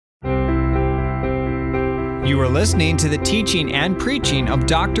You are listening to the teaching and preaching of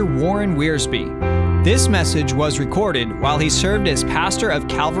Dr. Warren Wiersbe. This message was recorded while he served as pastor of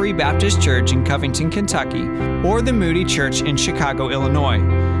Calvary Baptist Church in Covington, Kentucky, or the Moody Church in Chicago, Illinois.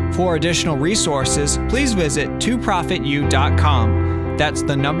 For additional resources, please visit 2prophetu.com. That's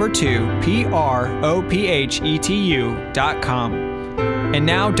the number 2, PROPHETU.com. And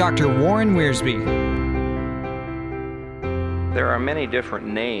now, Dr. Warren Wiersbe. There are many different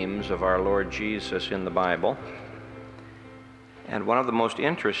names of our Lord Jesus in the Bible, and one of the most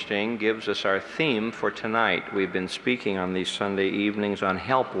interesting gives us our theme for tonight. We've been speaking on these Sunday evenings on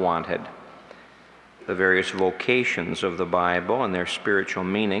help wanted, the various vocations of the Bible and their spiritual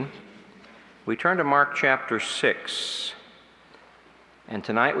meaning. We turn to Mark chapter 6, and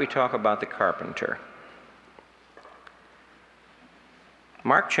tonight we talk about the carpenter.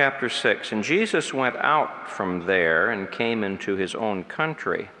 Mark chapter 6, and Jesus went out from there and came into his own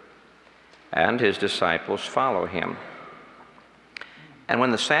country, and his disciples followed him. And when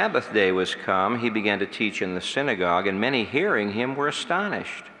the Sabbath day was come, he began to teach in the synagogue, and many hearing him were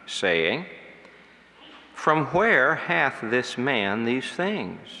astonished, saying, "From where hath this man these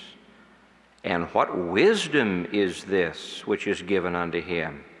things? And what wisdom is this which is given unto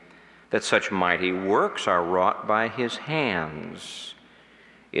him, that such mighty works are wrought by his hands?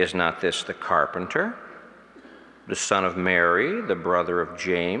 Is not this the carpenter, the son of Mary, the brother of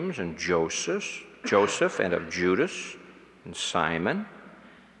James and Joseph, and of Judas and Simon?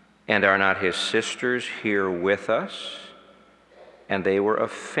 And are not his sisters here with us?" And they were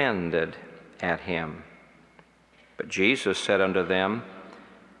offended at him. But Jesus said unto them,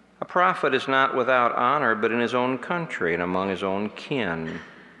 "A prophet is not without honor, but in his own country, and among his own kin,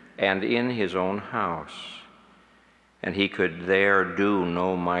 and in his own house. And he could there do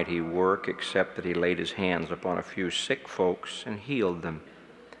no mighty work, except that he laid his hands upon a few sick folks and healed them.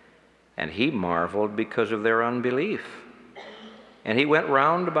 And he marveled because of their unbelief. And he went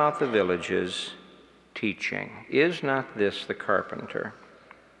round about the villages, teaching. Is not this the carpenter?"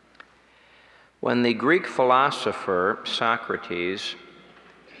 When the Greek philosopher Socrates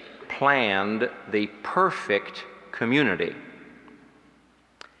planned the perfect community,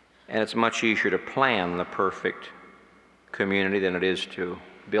 and it's much easier to plan the perfect community than it is to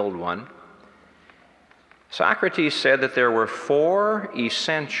build one. Socrates said that there were 4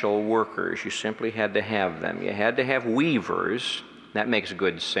 essential workers. You simply had to have them. You had to have weavers. That makes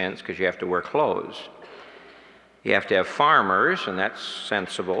good sense because you have to wear clothes. You have to have farmers, and that's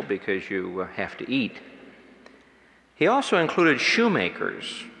sensible because you have to eat. He also included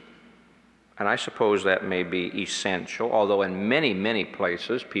shoemakers, and I suppose that may be essential, although in many, many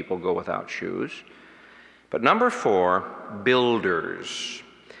places people go without shoes. But number 4, builders.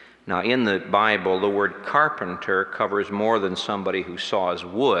 Now, in the Bible, the word carpenter covers more than somebody who saws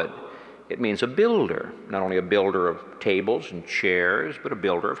wood. It means a builder, not only a builder of tables and chairs, but a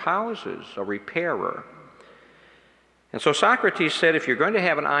builder of houses, a repairer. And so Socrates said, if you're going to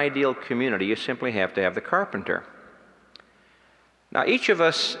have an ideal community, you simply have to have the carpenter. Now, each of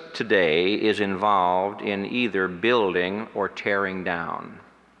us today is involved in either building or tearing down.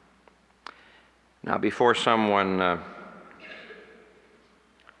 Now, before someone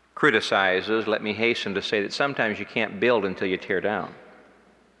criticizes, let me hasten to say that sometimes you can't build until you tear down.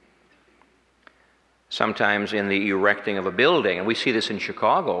 Sometimes in the erecting of a building, and we see this in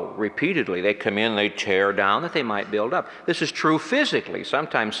Chicago repeatedly, they come in, they tear down that they might build up. This is true physically.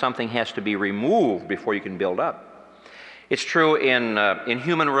 Sometimes something has to be removed before you can build up. It's true in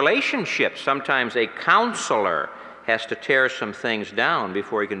human relationships. Sometimes a counselor has to tear some things down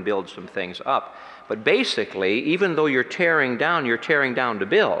before he can build some things up. But basically, even though you're tearing down to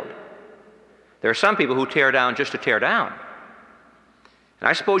build. There are some people who tear down just to tear down. And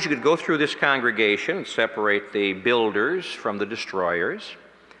I suppose you could go through this congregation and separate the builders from the destroyers.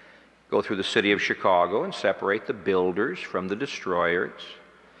 Go through the city of Chicago and separate the builders from the destroyers.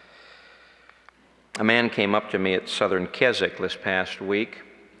 A man came up to me at Southern Keswick this past week,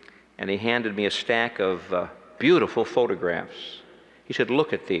 and he handed me a stack of beautiful photographs. He said,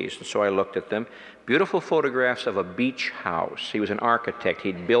 "Look at these." And so I looked at them. Beautiful photographs of a beach house. He was an architect.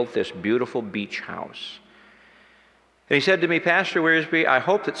 He'd built this beautiful beach house. And he said to me, "Pastor Wiersbe, I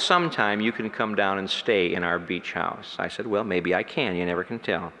hope that sometime you can come down and stay in our beach house." I said, "Well, maybe I can. You never can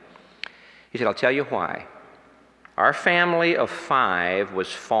tell." He said, "I'll tell you why. Our family of 5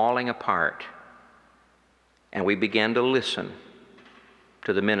 was falling apart, and we began to listen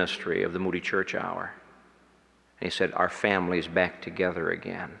to the ministry of the Moody Church Hour." And he said, "Our family's back together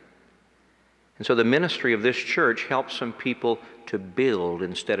again." And so the ministry of this church helps some people to build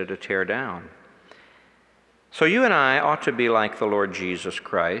instead of to tear down. So you and I ought to be like the Lord Jesus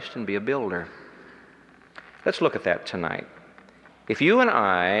Christ and be a builder. Let's look at that tonight. If you and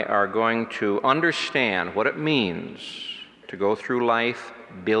I are going to understand what it means to go through life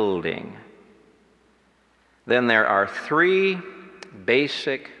building, then there are three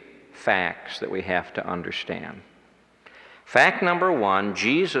basic facts that we have to understand. Fact number one,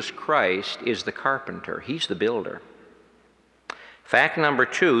 Jesus Christ is the carpenter. He's the builder. Fact number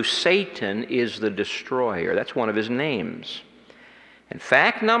two, Satan is the destroyer. That's one of his names. And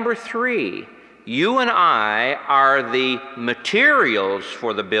fact number three, you and I are the materials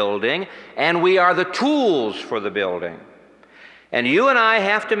for the building, and we are the tools for the building. And you and I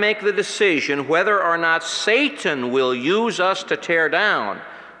have to make the decision whether or not Satan will use us to tear down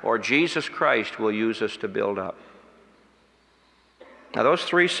or Jesus Christ will use us to build up. Now, those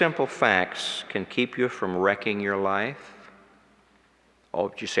three simple facts can keep you from wrecking your life. Oh,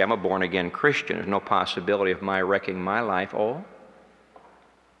 but you say, I'm a born-again Christian. There's no possibility of my wrecking my life. Oh,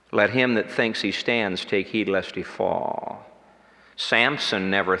 let him that thinks he stands take heed lest he fall. Samson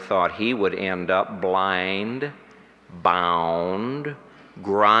never thought he would end up blind, bound,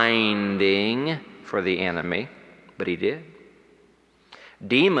 grinding for the enemy, but he did.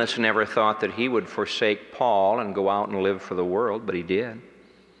 Demas never thought that he would forsake Paul and go out and live for the world, but he did.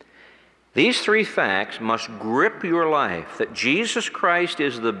 These three facts must grip your life, that Jesus Christ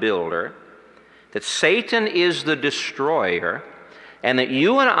is the builder, that Satan is the destroyer, and that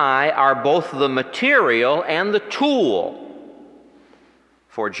you and I are both the material and the tool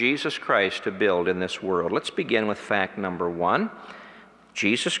for Jesus Christ to build in this world. Let's begin with fact number one.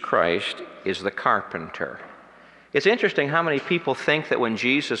 Jesus Christ is the carpenter. It's interesting how many people think that when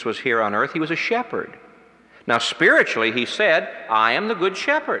Jesus was here on earth, he was a shepherd. Now, spiritually, he said, I am the good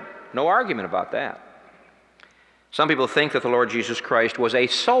shepherd. No argument about that. Some people think that the Lord Jesus Christ was a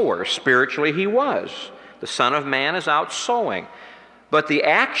sower. Spiritually, he was. The Son of Man is out sowing. But the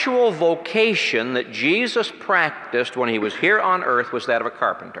actual vocation that Jesus practiced when he was here on earth was that of a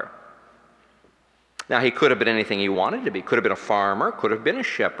carpenter. Now, he could have been anything he wanted to be. Could have been a farmer, could have been a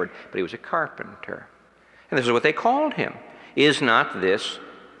shepherd, but he was a carpenter. And this is what they called him. Is not this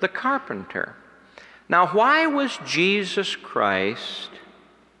the carpenter? Now, why was Jesus Christ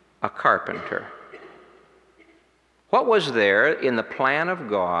a carpenter? What was there in the plan of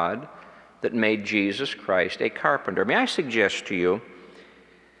God that made Jesus Christ a carpenter? May I suggest to you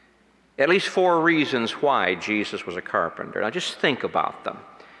at least 4 reasons why Jesus was a carpenter. Now, just think about them.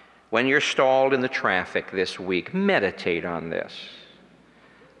 When you're stalled in the traffic this week, meditate on this.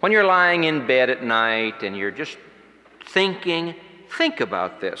 When you're lying in bed at night and you're just thinking, think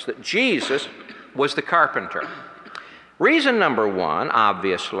about this, that Jesus was the carpenter. Reason number one,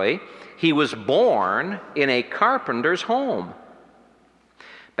 obviously, he was born in a carpenter's home.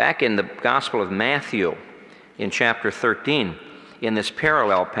 Back in the Gospel of Matthew, in chapter 13, in this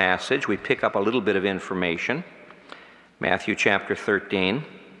parallel passage, we pick up a little bit of information. Matthew chapter 13,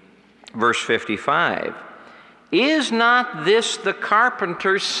 verse 55. Is not this the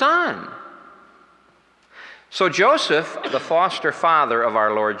carpenter's son? So Joseph, the foster father of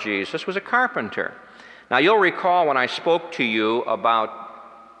our Lord Jesus, was a carpenter. Now you'll recall when I spoke to you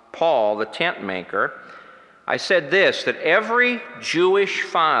about Paul, the tent maker, I said this, that every Jewish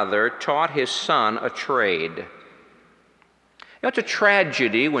father taught his son a trade. You know, it's a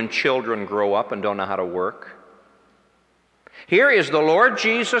tragedy when children grow up and don't know how to work. Here is the Lord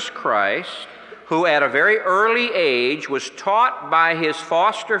Jesus Christ, who at a very early age was taught by his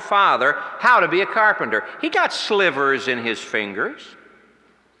foster father how to be a carpenter. He got slivers in his fingers.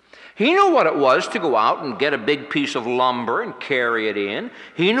 He knew what it was to go out and get a big piece of lumber and carry it in.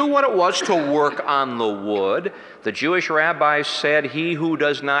 He knew what it was to work on the wood. The Jewish rabbis said, he who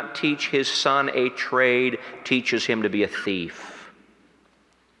does not teach his son a trade teaches him to be a thief.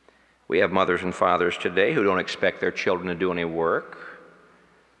 We have mothers and fathers today who don't expect their children to do any work,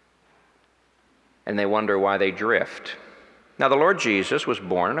 and they wonder why they drift. Now, the Lord Jesus was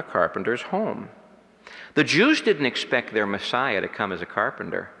born in a carpenter's home. The Jews didn't expect their Messiah to come as a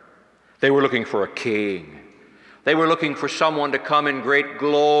carpenter. They were looking for a king. They were looking for someone to come in great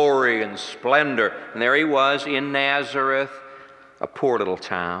glory and splendor. And there he was in Nazareth, a poor little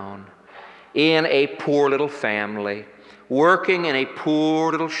town, in a poor little family, working in a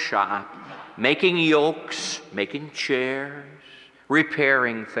poor little shop, making yokes, making chairs,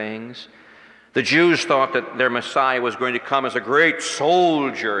 repairing things. The Jews thought that their Messiah was going to come as a great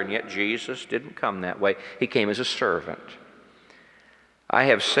soldier, and yet Jesus didn't come that way. He came as a servant. I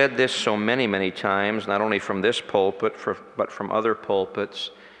have said this so many, many times, not only from this pulpit, but from other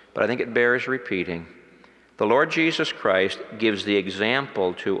pulpits, but I think it bears repeating. The Lord Jesus Christ gives the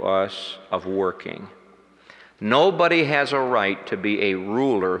example to us of working. Nobody has a right to be a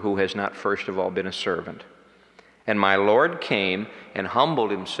ruler who has not first of all been a servant. And my Lord came and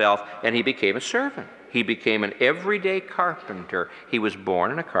humbled himself, and he became a servant. He became an everyday carpenter. He was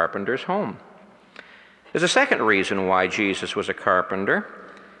born in a carpenter's home. There's a second reason why Jesus was a carpenter.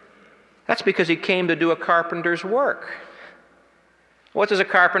 That's because he came to do a carpenter's work. What does a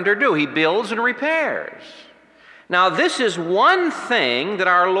carpenter do? He builds and repairs. Now, this is one thing that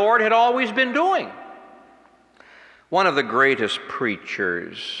our Lord had always been doing. One of the greatest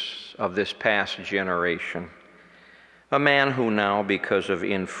preachers of this past generation, a man who now, because of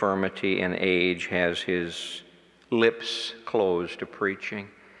infirmity and age, has his lips closed to preaching,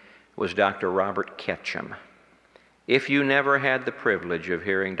 was Dr. Robert Ketchum. If you never had the privilege of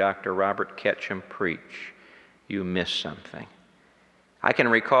hearing Dr. Robert Ketchum preach, you missed something. I can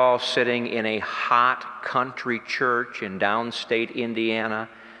recall sitting in a hot country church in downstate Indiana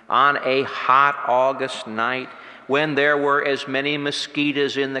on a hot August night when there were as many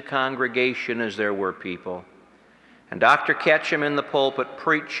mosquitoes in the congregation as there were people. And Dr. Ketchum in the pulpit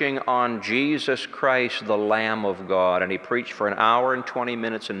preaching on Jesus Christ, the Lamb of God. And he preached for an hour and 20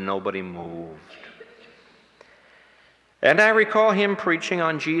 minutes and nobody moved. And I recall him preaching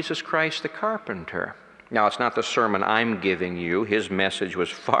on Jesus Christ the carpenter. Now, it's not the sermon I'm giving you. His message was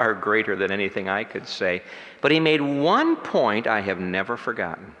far greater than anything I could say. But he made one point I have never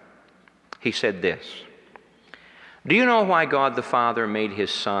forgotten. He said this: do you know why God the Father made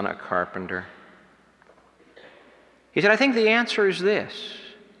his Son a carpenter? He said, I think the answer is this.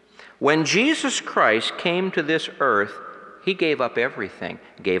 When Jesus Christ came to this earth, he gave up everything.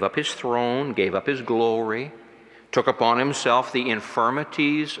 Gave up his throne, gave up his glory, took upon himself the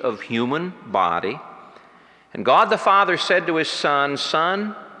infirmities of human body. And God the Father said to his Son,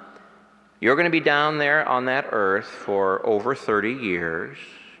 Son, you're going to be down there on that earth for over 30 years.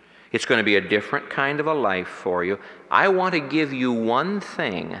 It's going to be a different kind of a life for you. I want to give you one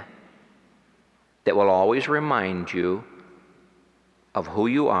thing that will always remind you of who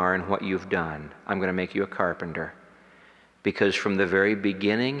you are and what you've done. I'm going to make you a carpenter. Because from the very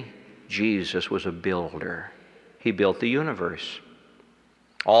beginning, Jesus was a builder. He built the universe.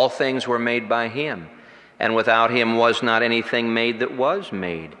 All things were made by him, and without him was not anything made that was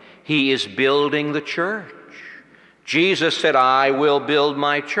made. He is building the church. Jesus said, I will build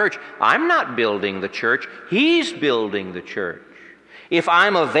my church. I'm not building the church. He's building the church. If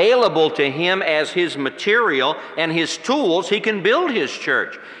I'm available to him as his material and his tools, he can build his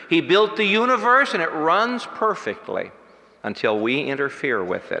church. He built the universe and it runs perfectly until we interfere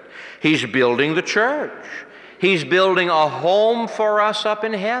with it. He's building the church. He's building a home for us up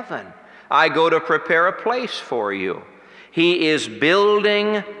in heaven. I go to prepare a place for you. He is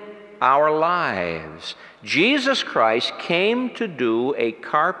building our lives. Jesus Christ came to do a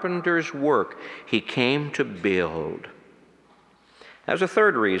carpenter's work. He came to build. There's a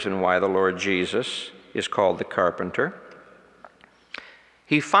third reason why the Lord Jesus is called the carpenter.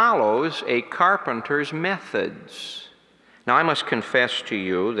 He follows a carpenter's methods. Now, I must confess to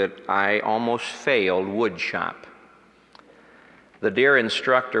you that I almost failed woodshop. The dear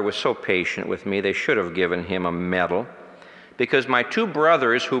instructor was so patient with me, they should have given him a medal, because my two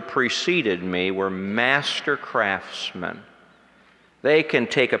brothers who preceded me were master craftsmen. They can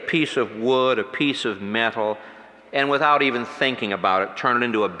take a piece of wood, a piece of metal, and without even thinking about it, turn it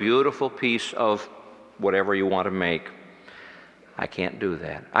into a beautiful piece of whatever you want to make. I can't do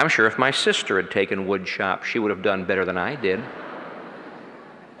that. I'm sure if my sister had taken wood shop, she would have done better than I did.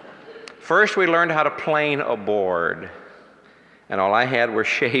 First, we learned how to plane a board, and all I had were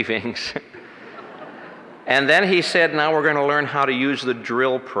shavings. And then he said, now we're going to learn how to use the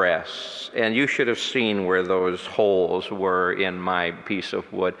drill press. And you should have seen where those holes were in my piece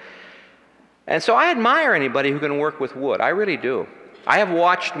of wood. And so I admire anybody who can work with wood. I really do. I have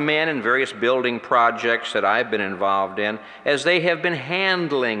watched men in various building projects that I've been involved in as they have been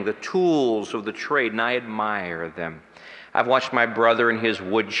handling the tools of the trade, and I admire them. I've watched my brother in his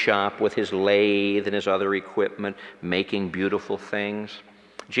wood shop with his lathe and his other equipment making beautiful things.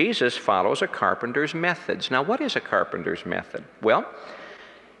 Jesus follows a carpenter's methods. Now, what is a carpenter's method? Well,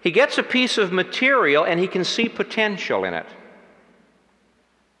 he gets a piece of material and he can see potential in it.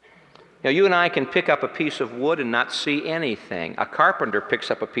 Now, you and I can pick up a piece of wood and not see anything. A carpenter picks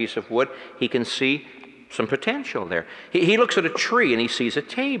up a piece of wood, he can see some potential there. He looks at a tree and he sees a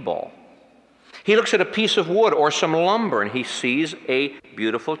table. He looks at a piece of wood or some lumber and he sees a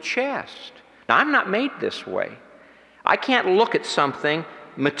beautiful chest. Now, I'm not made this way. I can't look at something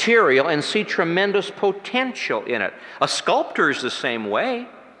material and see tremendous potential in it. A sculptor is the same way.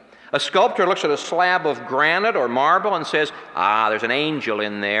 A sculptor looks at a slab of granite or marble and says, there's an angel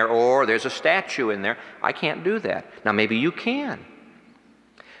in there, or there's a statue in there. I can't do that. Now, maybe you can.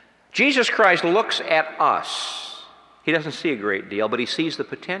 Jesus Christ looks at us He doesn't see a great deal, but he sees the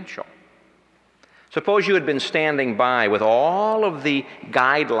potential. Suppose you had been standing by with all of the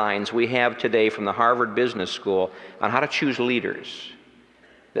guidelines we have today from the Harvard Business School on how to choose leaders.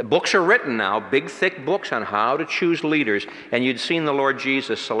 The books are written now, big, thick books on how to choose leaders, and you'd seen the Lord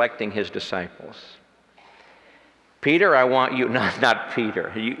Jesus selecting his disciples. Peter, I want you, not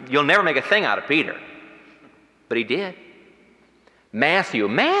Peter. You'll never make a thing out of Peter. But he did. Matthew,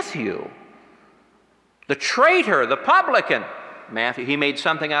 the traitor, the publican. Matthew, he made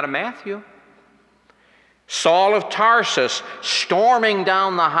something out of Matthew. Saul of Tarsus, storming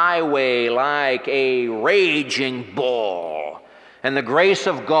down the highway like a raging bull, and the grace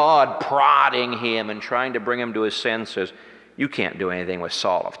of God prodding him and trying to bring him to his senses. You can't do anything with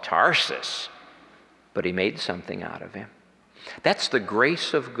Saul of Tarsus, but he made something out of him. That's the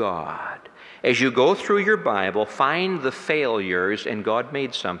grace of God. As you go through your Bible, find the failures, and God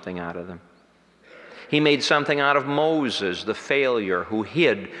made something out of them. He made something out of Moses, the failure, who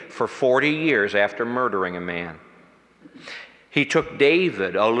hid for 40 years after murdering a man. He took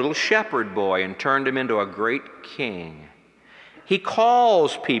David, a little shepherd boy, and turned him into a great king. He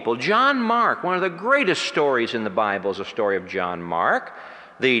calls people. John Mark, one of the greatest stories in the Bible is a story of John Mark,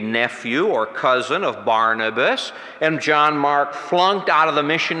 the nephew or cousin of Barnabas. And John Mark flunked out of the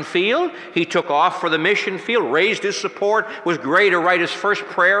mission field. He took off for the mission field, raised his support, was ready to write his first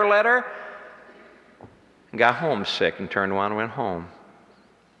prayer letter, got homesick and turned around and went home.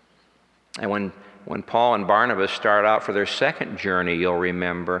 And when Paul and Barnabas started out for their second journey, you'll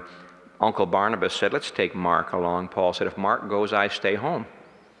remember, Uncle Barnabas said, let's take Mark along. Paul said, if Mark goes, I stay home.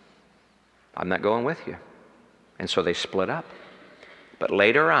 I'm not going with you. And so they split up. But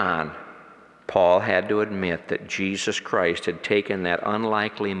later on, Paul had to admit that Jesus Christ had taken that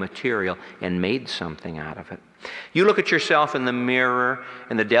unlikely material and made something out of it. You look at yourself in the mirror,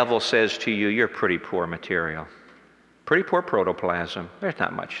 and the devil says to you, you're pretty poor material. Pretty poor protoplasm. There's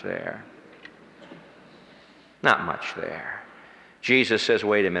not much there. Not much there. Jesus says,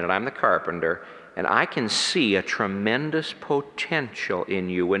 wait a minute, I'm the carpenter, and I can see a tremendous potential in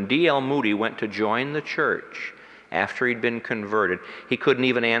you. When D.L. Moody went to join the church after he'd been converted, he couldn't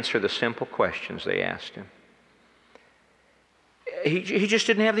even answer the simple questions they asked him. He just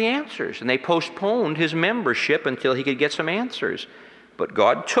didn't have the answers, and they postponed his membership until he could get some answers. But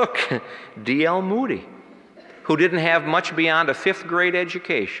God took D.L. Moody, who didn't have much beyond a 5th grade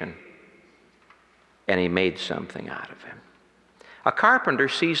education, and he made something out of him. A carpenter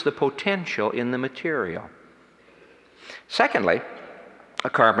sees the potential in the material. Secondly, a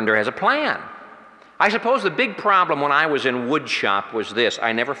carpenter has a plan. I suppose the big problem when I was in wood shop was this: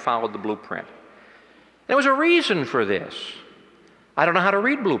 I never followed the blueprint. There was a reason for this. I don't know how to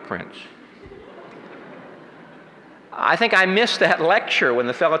read blueprints. I think I missed that lecture when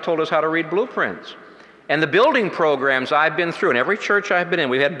the fellow told us how to read blueprints. And the building programs I've been through, in every church I've been in,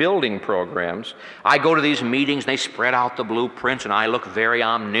 we've had building programs. I go to these meetings, and they spread out the blueprints, and I look very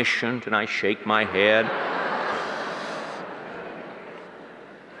omniscient, and I shake my head.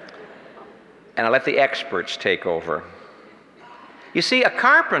 And I let the experts take over. You see, a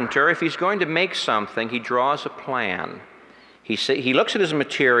carpenter, if he's going to make something, he draws a plan. He looks at his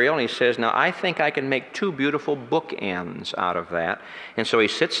material and he says, now I think I can make 2 beautiful bookends out of that. And so he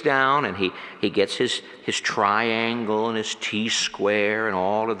sits down and he gets his triangle and his T-square and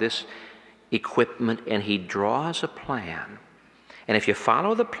all of this equipment, and he draws a plan. And if you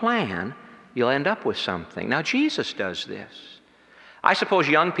follow the plan, you'll end up with something. Now Jesus does this. I suppose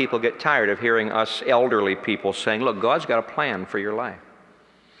young people get tired of hearing us elderly people saying, look, God's got a plan for your life.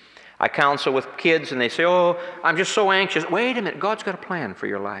 I counsel with kids, and they say, oh, I'm just so anxious. Wait a minute, God's got a plan for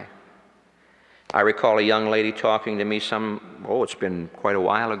your life. I recall a young lady talking to me it's been quite a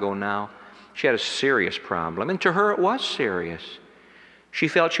while ago now. She had a serious problem, and to her it was serious. She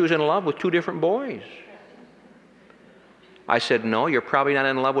felt she was in love with 2 different boys. I said, no, you're probably not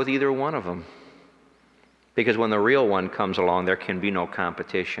in love with either one of them. Because when the real one comes along, there can be no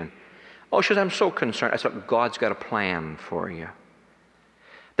competition. Oh, she says, I'm so concerned. I said, God's got a plan for you.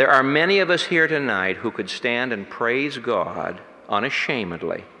 There are many of us here tonight who could stand and praise God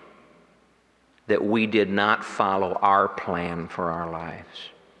unashamedly that we did not follow our plan for our lives,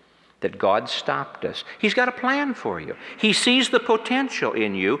 that God stopped us. He's got a plan for you. He sees the potential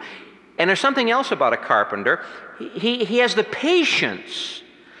in you. And there's something else about a carpenter. He has the patience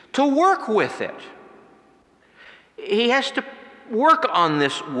to work with it. He has to work on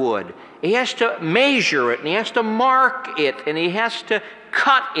this wood. He has to measure it, and he has to mark it, and he has to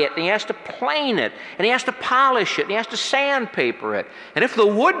cut it, and he has to plane it, and he has to polish it, and he has to sandpaper it. And if the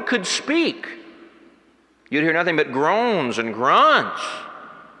wood could speak, you'd hear nothing but groans and grunts.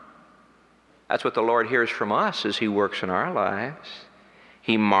 That's what the Lord hears from us as He works in our lives.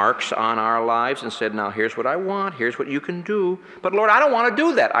 He marks on our lives and said, now here's what I want, here's what you can do. But Lord, I don't want to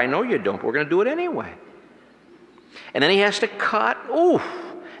do that. I know you don't, but we're going to do it anyway. And then He has to cut, and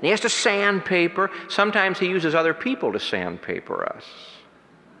He has to sandpaper. Sometimes He uses other people to sandpaper us.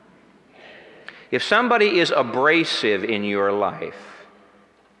 If somebody is abrasive in your life,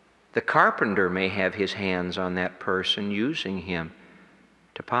 the carpenter may have his hands on that person, using him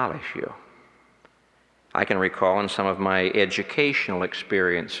to polish you. I can recall in some of my educational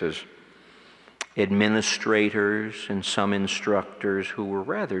experiences, administrators and some instructors who were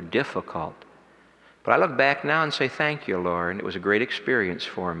rather difficult. But I look back now and say, thank you, Lord. It was a great experience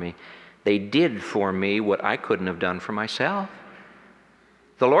for me. They did for me what I couldn't have done for myself.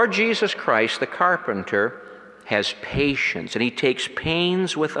 The Lord Jesus Christ, the carpenter, has patience, and He takes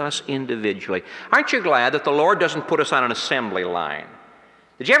pains with us individually. Aren't you glad that the Lord doesn't put us on an assembly line?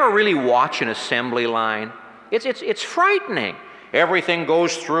 Did you ever really watch an assembly line? It's frightening. Everything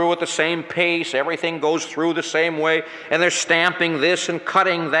goes through at the same pace. Everything goes through the same way. And they're stamping this and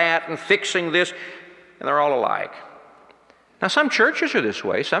cutting that and fixing this. And they're all alike. Now, some churches are this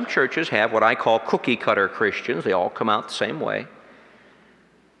way. Some churches have what I call cookie-cutter Christians. They all come out the same way.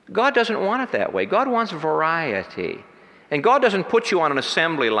 God doesn't want it that way. God wants variety. And God doesn't put you on an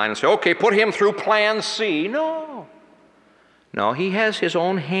assembly line and say, okay, put him through plan C. No, He has His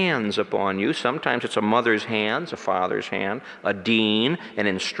own hands upon you. Sometimes it's a mother's hands, a father's hand, a dean, an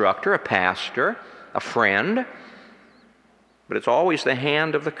instructor, a pastor, a friend. But it's always the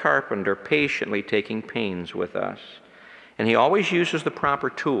hand of the carpenter patiently taking pains with us. And He always uses the proper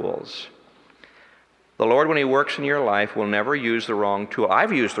tools. The Lord, when He works in your life, will never use the wrong tool.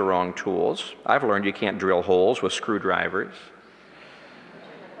 I've used the wrong tools. I've learned you can't drill holes with screwdrivers.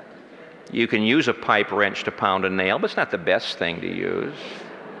 You can use a pipe wrench to pound a nail, but it's not the best thing to use.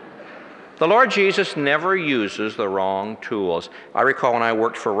 The Lord Jesus never uses the wrong tools. I recall when I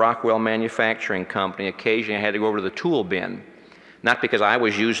worked for Rockwell Manufacturing Company, occasionally I had to go over to the tool bin. Not because I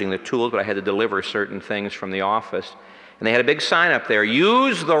was using the tools, but I had to deliver certain things from the office. And they had a big sign up there,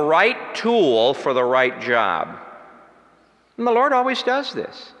 use the right tool for the right job. And the Lord always does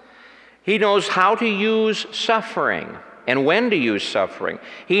this. He knows how to use suffering and when to use suffering.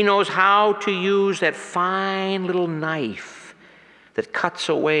 He knows how to use that fine little knife that cuts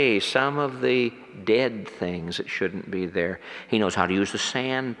away some of the dead things that shouldn't be there. He knows how to use the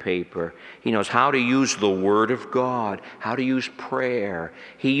sandpaper. He knows how to use the Word of God, how to use prayer.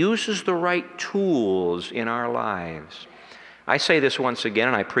 He uses the right tools in our lives. I say this once again,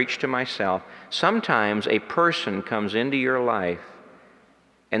 and I preach to myself. Sometimes a person comes into your life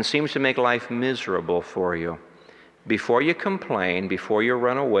and seems to make life miserable for you. Before you complain, before you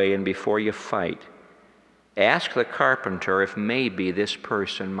run away, and before you fight, ask the carpenter if maybe this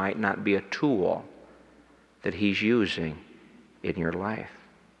person might not be a tool that He's using in your life.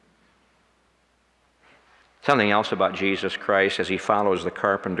 Something else about Jesus Christ as He follows the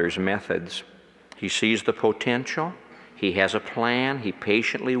carpenter's methods. He sees the potential. He has a plan. He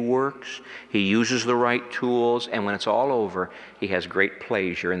patiently works. He uses the right tools. And when it's all over, He has great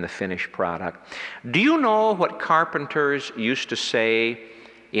pleasure in the finished product. Do you know what carpenters used to say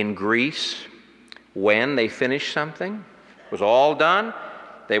in Greece when they finished something? It was all done.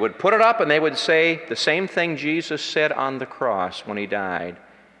 They would put it up and they would say the same thing Jesus said on the cross when He died.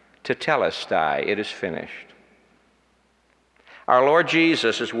 Tetelestai, it is finished. Our Lord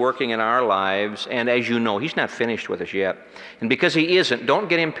Jesus is working in our lives, and as you know, He's not finished with us yet. And because He isn't, don't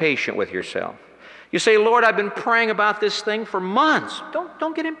get impatient with yourself. You say, Lord, I've been praying about this thing for months.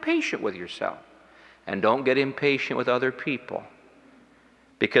 Don't get impatient with yourself. And don't get impatient with other people.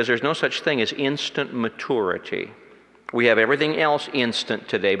 Because there's no such thing as instant maturity. We have everything else instant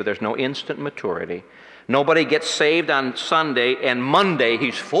today, but there's no instant maturity. Nobody gets saved on Sunday, and Monday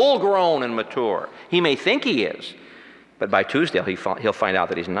he's full grown and mature. He may think he is, but by Tuesday he'll find out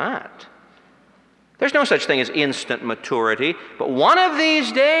that he's not. There's no such thing as instant maturity, but one of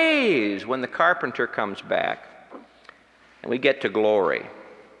these days when the carpenter comes back and we get to glory,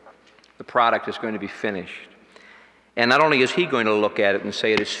 the product is going to be finished. And not only is He going to look at it and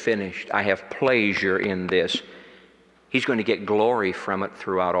say it is finished, I have pleasure in this, He's going to get glory from it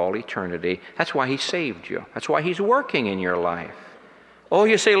throughout all eternity. That's why He saved you. That's why He's working in your life. Oh,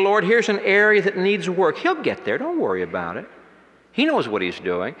 you say, Lord, here's an area that needs work. He'll get there. Don't worry about it. He knows what He's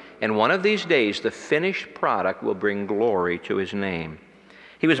doing. And one of these days, the finished product will bring glory to His name.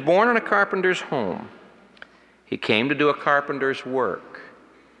 He was born in a carpenter's home. He came to do a carpenter's work.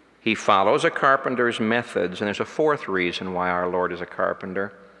 He follows a carpenter's methods. And there's a fourth reason why our Lord is a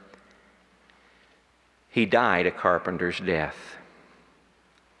carpenter. He died a carpenter's death.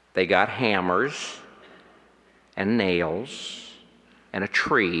 They got hammers and nails and a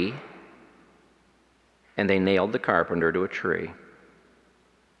tree, and they nailed the carpenter to a tree.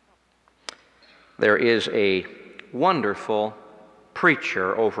 There is a wonderful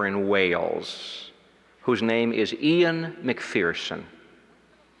preacher over in Wales whose name is Ian McPherson.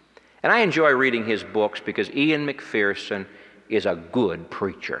 And I enjoy reading his books because Ian McPherson is a good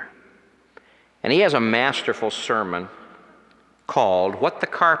preacher. And he has a masterful sermon called What the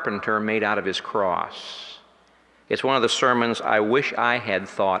Carpenter Made Out of His Cross. It's one of the sermons I wish I had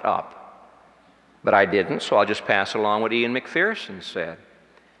thought up, but I didn't, so I'll just pass along what Ian McPherson said.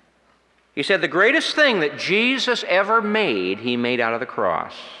 He said, the greatest thing that Jesus ever made, he made out of the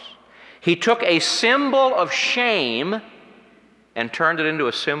cross. He took a symbol of shame and turned it into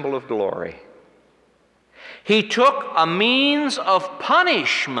a symbol of glory. He took a means of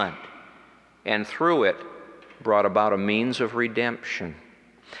punishment and through it brought about a means of redemption.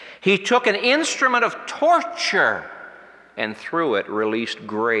 He took an instrument of torture and through it released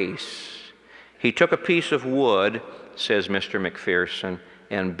grace. He took a piece of wood, says Mr. McPherson,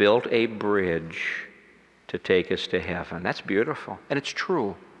 and built a bridge to take us to heaven. That's beautiful, and it's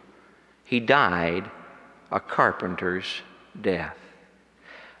true. He died a carpenter's death.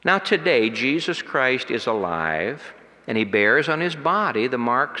 Now today, Jesus Christ is alive, and he bears on his body the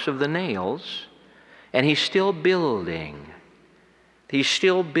marks of the nails, and he's still building. He's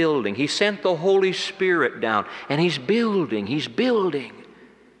still building. He sent the Holy Spirit down, and he's building. He's building.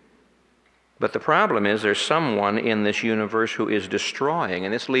 But the problem is there's someone in this universe who is destroying,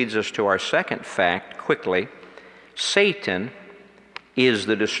 and this leads us to our second fact quickly. Satan is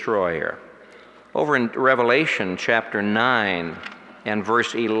the destroyer. Over in Revelation chapter 9 and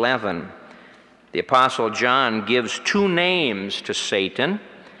verse 11, the Apostle John gives two names to Satan.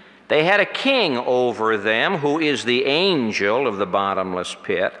 They had a king over them who is the angel of the bottomless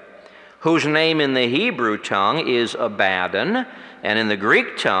pit, whose name in the Hebrew tongue is Abaddon, and in the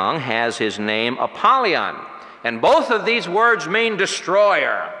Greek tongue has his name Apollyon. And both of these words mean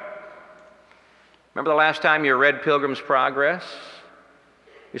destroyer. Remember the last time you read Pilgrim's Progress?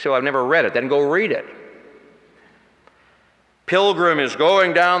 You say, well, I've never read it. Then go read it. Pilgrim is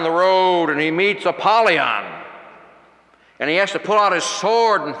going down the road and he meets Apollyon. And he has to pull out his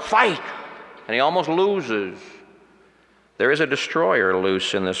sword and fight. And he almost loses. There is a destroyer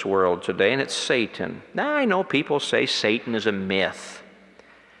loose in this world today, and it's Satan. Now, I know people say Satan is a myth.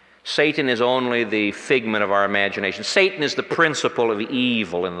 Satan is only the figment of our imagination. Satan is the principle of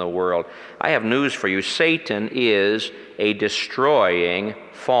evil in the world. I have news for you. Satan is a destroying,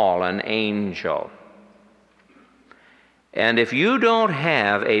 fallen angel. And if you don't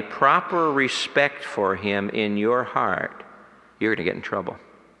have a proper respect for him in your heart, you're going to get in trouble.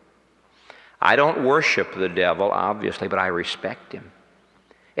 I don't worship the devil, obviously, but I respect him.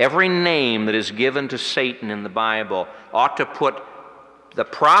 Every name that is given to Satan in the Bible ought to put the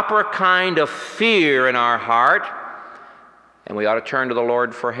proper kind of fear in our heart, and we ought to turn to the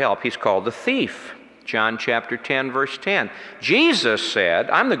Lord for help. He's called the thief. John chapter 10, verse 10. Jesus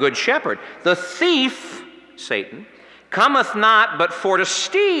said, I'm the good shepherd. The thief, Satan, cometh not but for to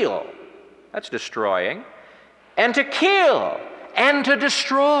steal. That's destroying. And to kill and to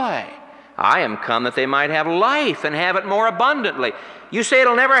destroy. I am come that they might have life and have it more abundantly. You say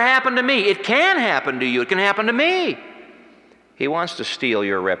it'll never happen to me. It can happen to you. It can happen to me. He wants to steal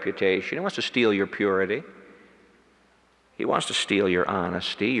your reputation. He wants to steal your purity. He wants to steal your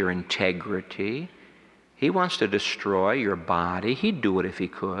honesty, your integrity. He wants to destroy your body. He'd do it if he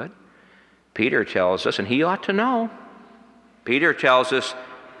could. Peter tells us, and he ought to know, Peter tells us,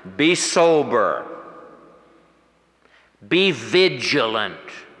 be sober. Be vigilant.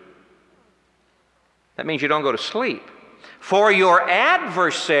 That means you don't go to sleep. For your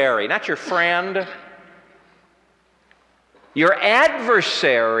adversary, not your friend, your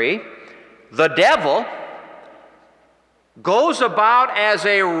adversary, the devil, goes about as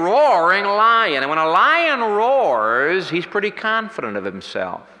a roaring lion. And when a lion roars, he's pretty confident of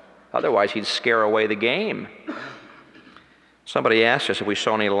himself. Otherwise, he'd scare away the game. Somebody asked us if we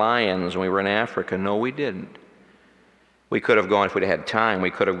saw any lions when we were in Africa. No, we didn't. We could have gone, if we'd had time,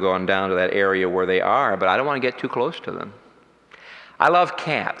 we could have gone down to that area where they are, but I don't want to get too close to them. I love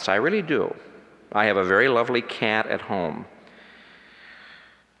cats, I really do. I have a very lovely cat at home,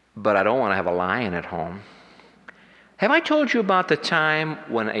 but I don't want to have a lion at home. Have I told you about the time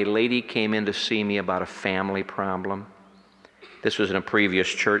when a lady came in to see me about a family problem? This was in a previous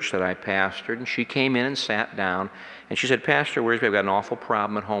church that I pastored, and she came in and sat down, and she said, Pastor Wiersbe, I've got an awful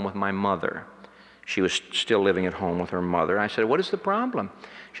problem at home with my mother. She was still living at home with her mother. I said, what is the problem?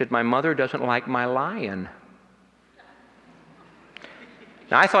 She said, my mother doesn't like my lion.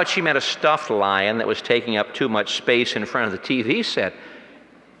 Now, I thought she meant a stuffed lion that was taking up too much space in front of the TV set.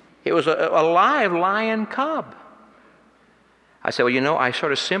 It was a live lion cub. I said, well, you know, I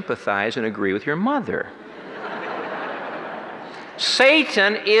sort of sympathize and agree with your mother.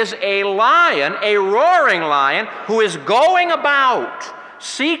 Satan is a lion, a roaring lion, who is going about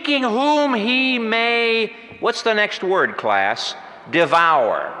seeking whom he may, what's the next word, class?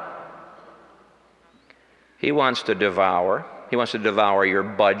 Devour. He wants to devour. He wants to devour your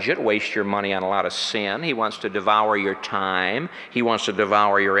budget, waste your money on a lot of sin. He wants to devour your time. He wants to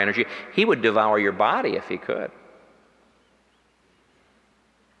devour your energy. He would devour your body if he could.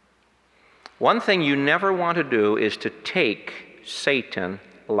 One thing you never want to do is to take Satan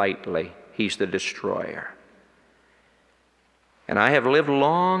lightly. He's the destroyer. And I have lived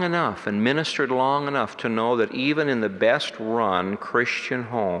long enough and ministered long enough to know that even in the best run Christian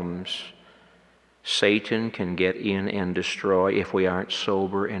homes, Satan can get in and destroy if we aren't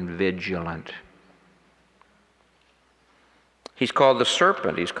sober and vigilant. He's called the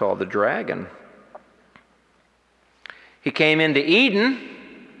serpent. He's called the dragon. He came into Eden.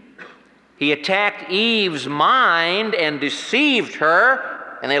 He attacked Eve's mind and deceived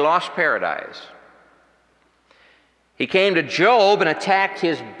her, and they lost paradise. He came to Job and attacked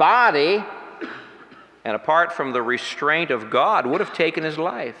his body, and apart from the restraint of God, would have taken his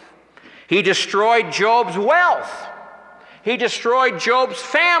life. He destroyed Job's wealth. He destroyed Job's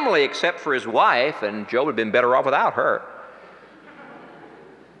family, except for his wife, and Job would have been better off without her.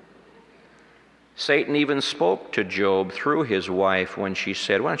 Satan even spoke to Job through his wife when she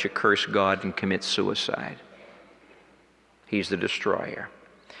said, why don't you curse God and commit suicide? He's the destroyer.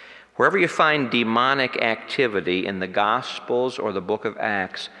 Wherever you find demonic activity in the Gospels or the book of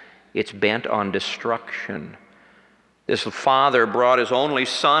Acts, it's bent on destruction. This father brought his only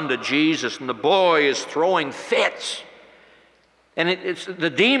son to Jesus, and the boy is throwing fits. And it's the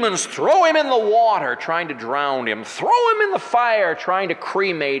demons throw him in the water, trying to drown him, throw him in the fire, trying to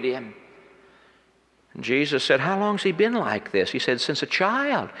cremate him. And Jesus said, how long has he been like this? He said, since a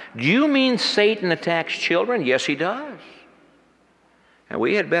child. Do you mean Satan attacks children? Yes, he does. And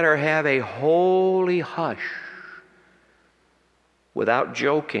we had better have a holy hush without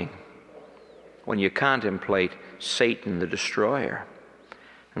joking when you contemplate Satan the destroyer.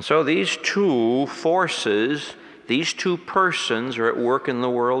 And so these two forces, these two persons are at work in the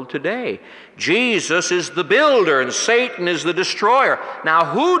world today. Jesus is the builder and Satan is the destroyer. Now,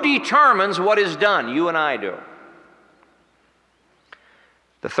 who determines what is done? You and I do.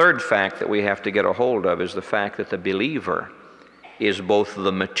 The third fact that we have to get a hold of is the fact that the believer is both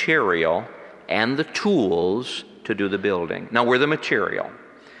the material and the tools to do the building. Now, we're the material.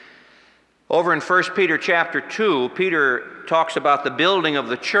 Over in 1 Peter chapter 2, Peter talks about the building of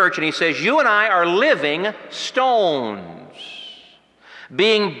the church, and he says, you and I are living stones,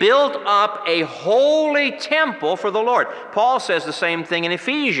 being built up a holy temple for the Lord. Paul says the same thing in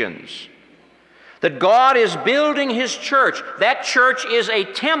Ephesians, that God is building His church. That church is a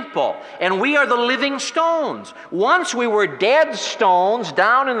temple, and we are the living stones. Once we were dead stones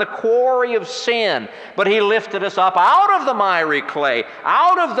down in the quarry of sin, but He lifted us up out of the miry clay,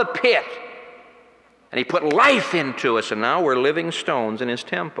 out of the pit, and He put life into us, and now we're living stones in His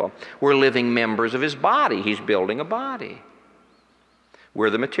temple. We're living members of His body. He's building a body. We're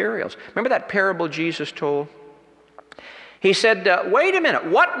the materials. Remember that parable Jesus told? He said, wait a minute,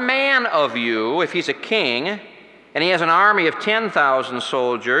 what man of you, if he's a king, and he has an army of 10,000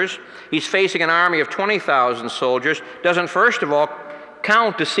 soldiers, he's facing an army of 20,000 soldiers, doesn't first of all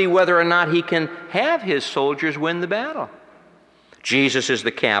count to see whether or not he can have his soldiers win the battle? Jesus is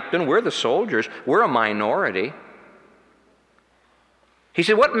the captain, we're the soldiers, we're a minority. He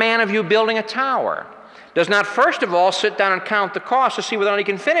said, what man of you building a tower does not first of all sit down and count the cost to see whether or not he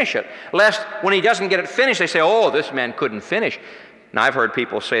can finish it, lest when he doesn't get it finished, they say, oh, this man couldn't finish. Now, I've heard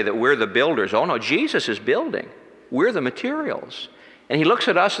people say that we're the builders. Oh, no, Jesus is building. We're the materials. And He looks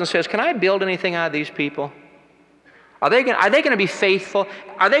at us and says, can I build anything out of these people? Are they going to be faithful?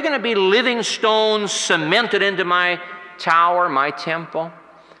 Are they going to be living stones cemented into my tower, my temple?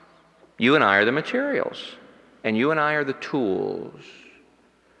 You and I are the materials, and you and I are the tools.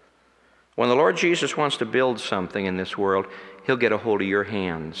 When the Lord Jesus wants to build something in this world, He'll get a hold of your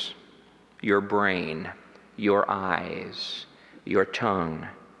hands, your brain, your eyes, your tongue.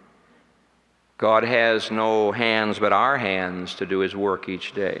 God has no hands but our hands to do His work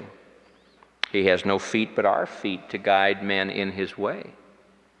each day. He has no feet but our feet to guide men in His way.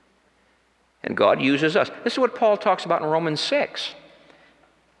 And God uses us. This is what Paul talks about in Romans 6.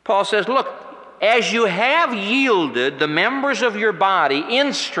 Paul says, look, as you have yielded the members of your body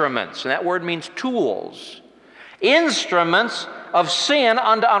instruments, and that word means tools, instruments of sin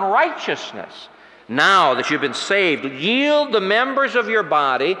unto unrighteousness. Now that you've been saved, yield the members of your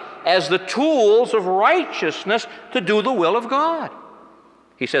body as the tools of righteousness to do the will of God.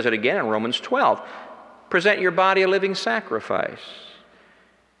 He says it again in Romans 12. Present your body a living sacrifice.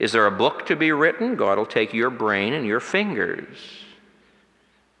 Is there a book to be written? God will take your brain and your fingers.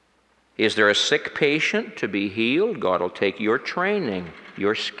 Is there a sick patient to be healed? God will take your training,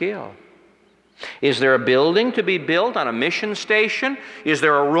 your skill. Is there a building to be built on a mission station? Is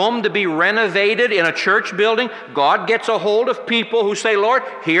there a room to be renovated in a church building? God gets a hold of people who say, Lord,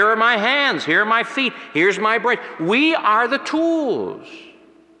 here are my hands, here are my feet, here's my brain. We are the tools.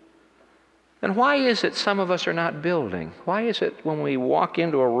 Then why is it some of us are not building? Why is it when we walk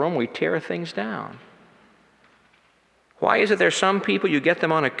into a room we tear things down? Why is it there's some people you get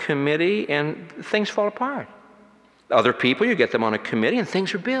them on a committee and things fall apart? Other people you get them on a committee and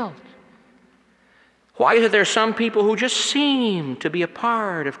things are built. Why is it there are some people who just seem to be a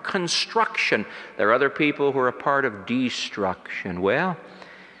part of construction? There are other people who are a part of destruction. Well,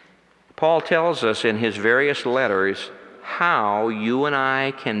 Paul tells us in his various letters how you and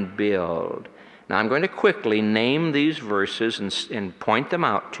I can build. Now I'm going to quickly name these verses and point them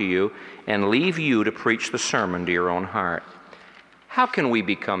out to you and leave you to preach the sermon to your own heart. How can we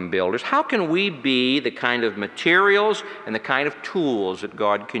become builders? How can we be the kind of materials and the kind of tools that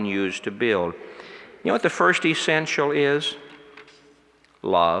God can use to build? You know what the first essential is?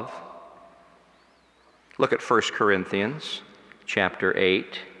 Love. Look at 1 Corinthians chapter 8.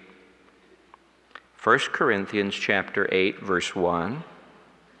 1 Corinthians chapter 8, verse 1.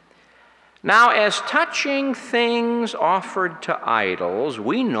 Now, as touching things offered to idols,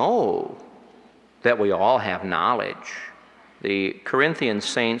 we know that we all have knowledge. The Corinthian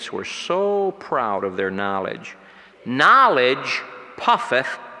saints were so proud of their knowledge. Knowledge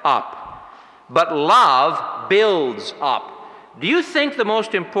puffeth up, but love builds up. Do you think the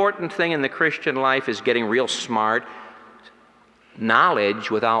most important thing in the Christian life is getting real smart?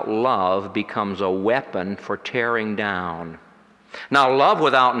 Knowledge without love becomes a weapon for tearing down. Now, love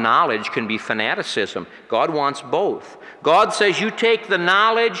without knowledge can be fanaticism. God wants both. God says you take the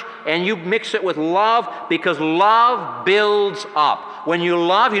knowledge and you mix it with love because love builds up. When you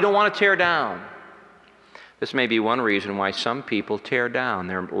love, you don't want to tear down. This may be one reason why some people tear down.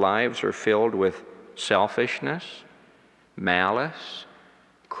 Their lives are filled with selfishness, malice,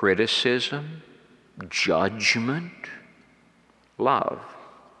 criticism, judgment, love.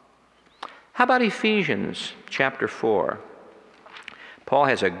 How about Ephesians chapter 4? Paul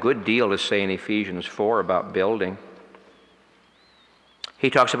has a good deal to say in Ephesians 4 about building. He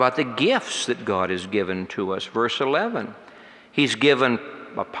talks about the gifts that God has given to us. Verse 11, He's given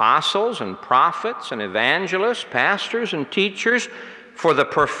apostles and prophets and evangelists, pastors and teachers for the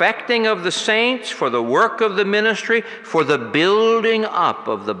perfecting of the saints, for the work of the ministry, for the building up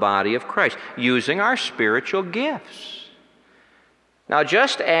of the body of Christ, using our spiritual gifts. Now,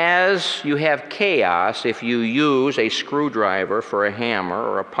 just as you have chaos if you use a screwdriver for a hammer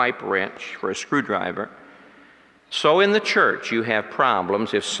or a pipe wrench for a screwdriver, so in the church you have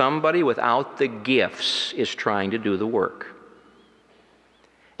problems if somebody without the gifts is trying to do the work.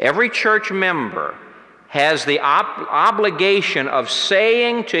 Every church member has the obligation of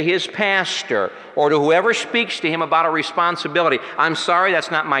saying to his pastor or to whoever speaks to him about a responsibility, I'm sorry,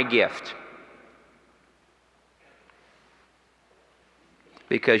 that's not my gift.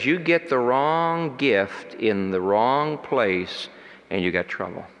 Because you get the wrong gift in the wrong place and you got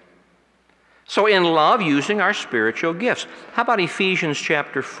trouble. So in love, using our spiritual gifts. How about Ephesians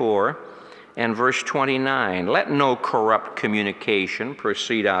chapter 4 and verse 29? Let no corrupt communication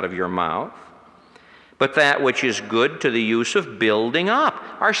proceed out of your mouth, but that which is good to the use of building up.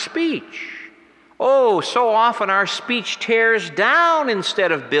 Our speech. Oh, so often our speech tears down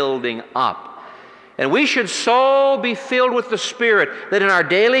instead of building up. And we should so be filled with the Spirit that in our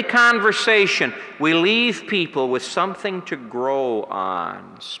daily conversation we leave people with something to grow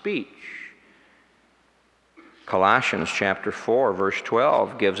on. Speech. Colossians chapter 4, verse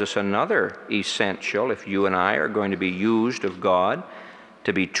 12 gives us another essential if you and I are going to be used of God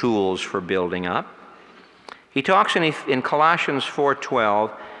to be tools for building up. He talks in Colossians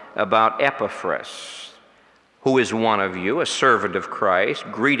 4:12 about Epaphras, who is one of you, a servant of Christ,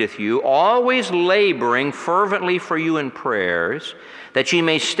 greeteth you, always laboring fervently for you in prayers, that ye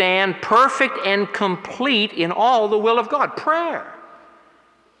may stand perfect and complete in all the will of God. Prayer.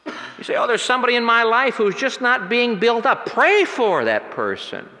 You say, oh, there's somebody in my life who's just not being built up. Pray for that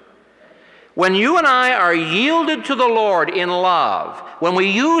person. When you and I are yielded to the Lord in love, when we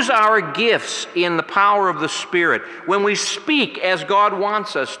use our gifts in the power of the Spirit, when we speak as God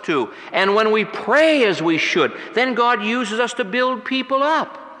wants us to, and when we pray as we should, then God uses us to build people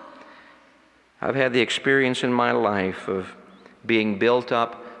up. I've had the experience in my life of being built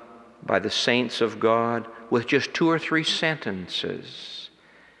up by the saints of God with just 2 or 3 sentences.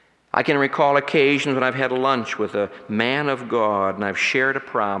 I can recall occasions when I've had lunch with a man of God and I've shared a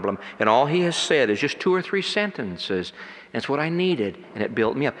problem, and all he has said is just 2 or 3 sentences, and it's what I needed, and it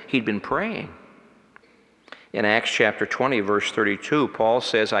built me up. He'd been praying. In Acts chapter 20, verse 32, Paul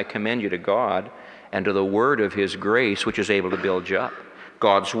says, I commend you to God and to the word of His grace, which is able to build you up.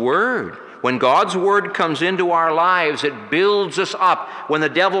 God's Word. When God's Word comes into our lives, it builds us up. When the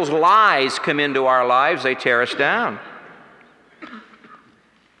devil's lies come into our lives, they tear us down.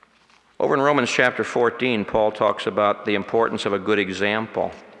 Over in Romans chapter 14, Paul talks about the importance of a good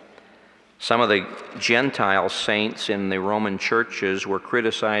example. Some of the Gentile saints in the Roman churches were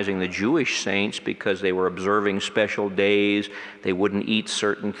criticizing the Jewish saints because they were observing special days. They wouldn't eat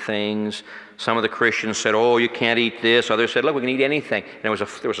certain things. Some of the Christians said, oh, you can't eat this. Others said, look, we can eat anything. And there was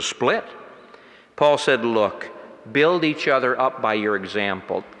a split. Paul said, look, build each other up by your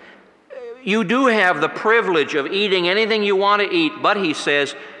example. You do have the privilege of eating anything you want to eat, but he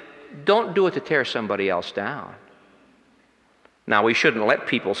says, don't do it to tear somebody else down. Now, we shouldn't let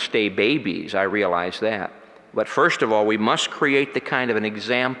people stay babies, I realize that. But first of all, we must create the kind of an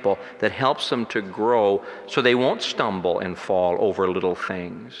example that helps them to grow so they won't stumble and fall over little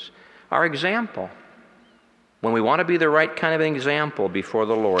things. Our example. When we want to be the right kind of an example before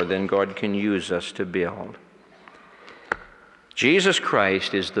the Lord, then God can use us to build. Jesus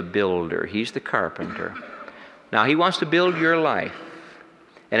Christ is the builder. He's the carpenter. Now, He wants to build your life.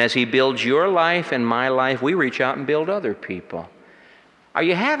 And as He builds your life and my life, we reach out and build other people. Are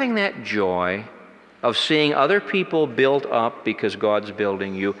you having that joy of seeing other people built up because God's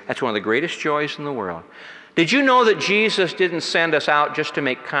building you? That's one of the greatest joys in the world. Did you know that Jesus didn't send us out just to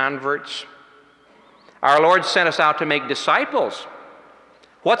make converts? Our Lord sent us out to make disciples.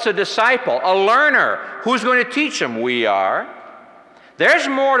 What's a disciple? A learner. Who's going to teach them? We are. There's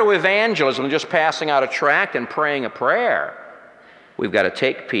more to evangelism than just passing out a tract and praying a prayer. We've got to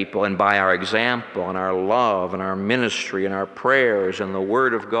take people and by our example and our love and our ministry and our prayers and the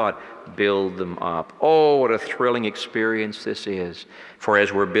Word of God, build them up. Oh, what a thrilling experience this is. For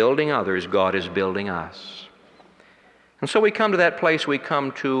as we're building others, God is building us. And so we come to that place we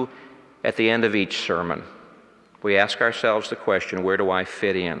come to at the end of each sermon. We ask ourselves the question, where do I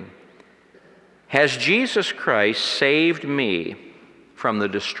fit in? Has Jesus Christ saved me from the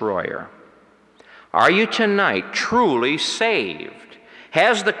destroyer? Are you tonight truly saved?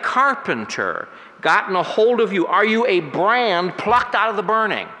 Has the carpenter gotten a hold of you? Are you a brand plucked out of the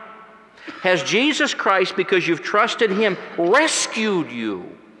burning? Has Jesus Christ, because you've trusted Him, rescued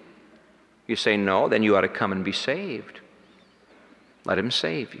you? You say no, then you ought to come and be saved. Let Him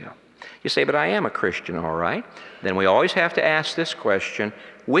save you. You say, but I am a Christian, all right. Then we always have to ask this question,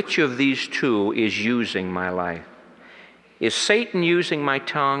 which of these two is using my life? Is Satan using my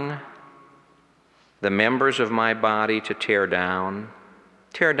tongue, the members of my body to tear down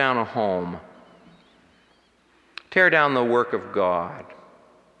a home, tear down the work of God?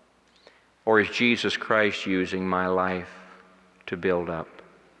 Or is Jesus Christ using my life to build up?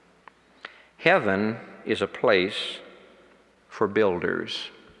 Heaven is a place for builders.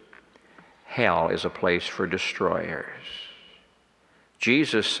 Hell is a place for destroyers.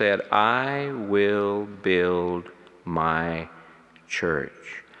 Jesus said, I will build my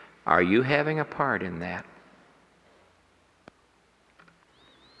church. Are you having a part in that?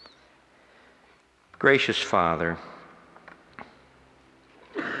 Gracious Father,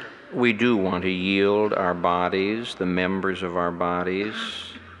 we do want to yield our bodies, the members of our bodies,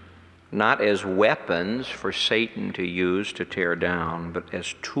 not as weapons for Satan to use to tear down, but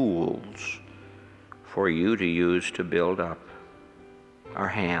as tools for you to use to build up our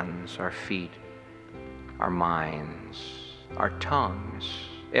hands, our feet, our minds, our tongues,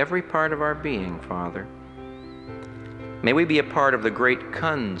 every part of our being, Father. May we be a part of the great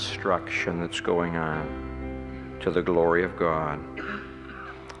construction that's going on to the glory of God.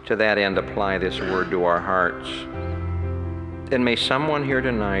 To that end, apply this word to our hearts. And may someone here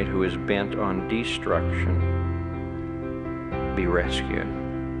tonight who is bent on destruction be rescued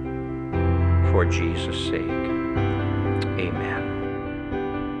for Jesus' sake. Amen.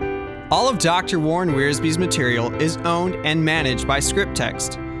 All of Dr. Warren Wiersbe's material is owned and managed by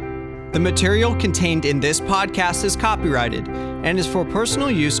ScriptText. The material contained in this podcast is copyrighted and is for personal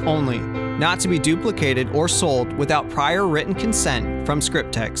use only, not to be duplicated or sold without prior written consent from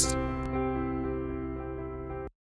ScriptText.